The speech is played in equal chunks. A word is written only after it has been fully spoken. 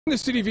In the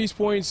city of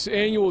Eastpointe's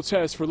annual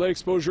test for lead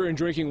exposure in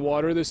drinking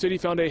water, the city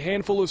found a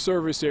handful of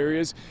service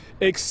areas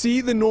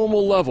exceed the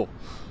normal level.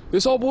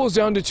 This all boils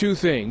down to two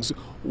things.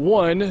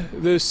 One,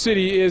 the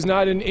city is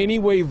not in any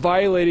way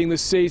violating the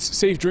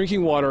Safe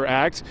Drinking Water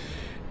Act.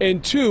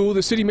 And two,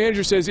 the city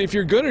manager says if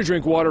you're going to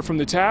drink water from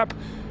the tap,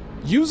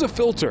 use a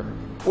filter.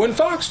 When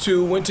Fox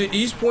 2 went to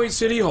Eastpointe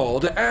City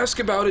Hall to ask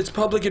about its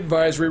public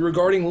advisory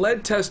regarding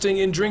lead testing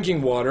in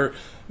drinking water,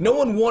 no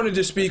one wanted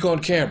to speak on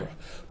camera,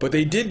 but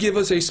they did give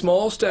us a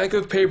small stack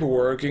of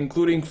paperwork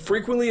including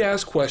frequently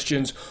asked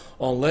questions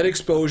on lead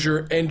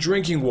exposure and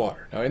drinking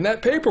water. Now, in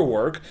that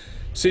paperwork,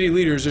 city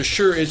leaders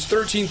assure its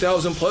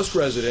 13,000 plus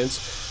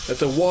residents that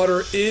the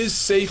water is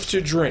safe to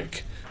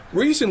drink.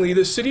 Recently,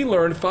 the city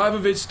learned 5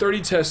 of its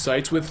 30 test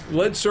sites with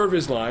lead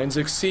service lines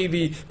exceed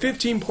the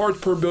 15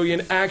 parts per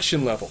billion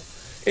action level.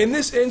 In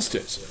this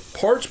instance,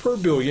 parts per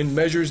billion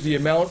measures the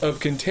amount of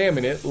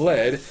contaminant,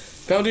 lead,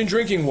 found in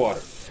drinking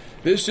water.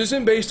 This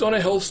isn't based on a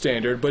health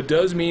standard, but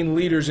does mean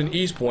leaders in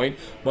Eastpointe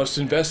must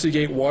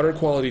investigate water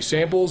quality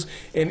samples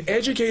and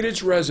educate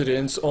its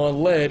residents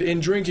on lead in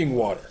drinking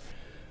water.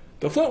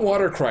 The Flint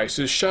water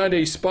crisis shined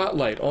a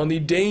spotlight on the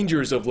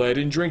dangers of lead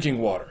in drinking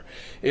water.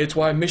 It's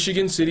why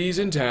Michigan cities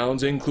and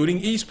towns, including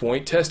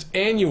Eastpointe, test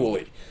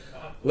annually.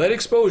 Lead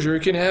exposure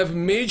can have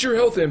major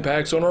health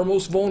impacts on our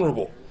most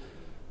vulnerable.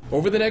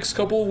 Over the next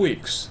couple of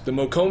weeks, the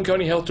Macomb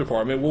County Health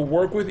Department will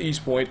work with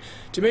Eastpointe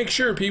to make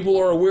sure people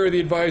are aware of the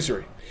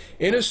advisory.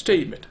 In a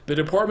statement, the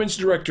department's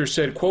director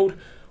said, quote,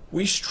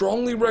 "We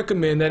strongly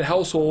recommend that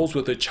households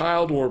with a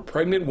child or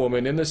pregnant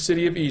woman in the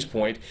city of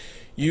Eastpointe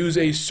use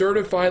a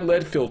certified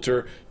lead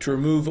filter to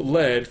remove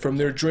lead from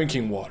their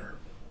drinking water."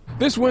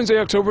 This Wednesday,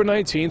 October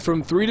 19th,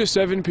 from 3 to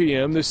 7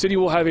 p.m., the city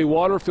will have a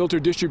water filter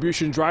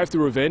distribution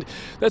drive-through event.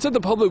 That's at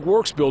the Public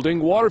Works Building.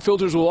 Water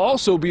filters will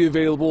also be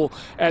available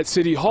at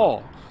City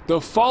Hall. The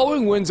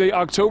following Wednesday,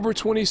 October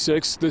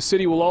 26th, the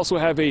city will also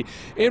have a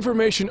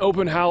information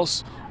open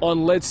house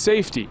on lead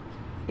safety.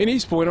 In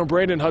Eastpointe, I'm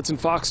Brandon Hudson,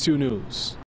 Fox 2 News.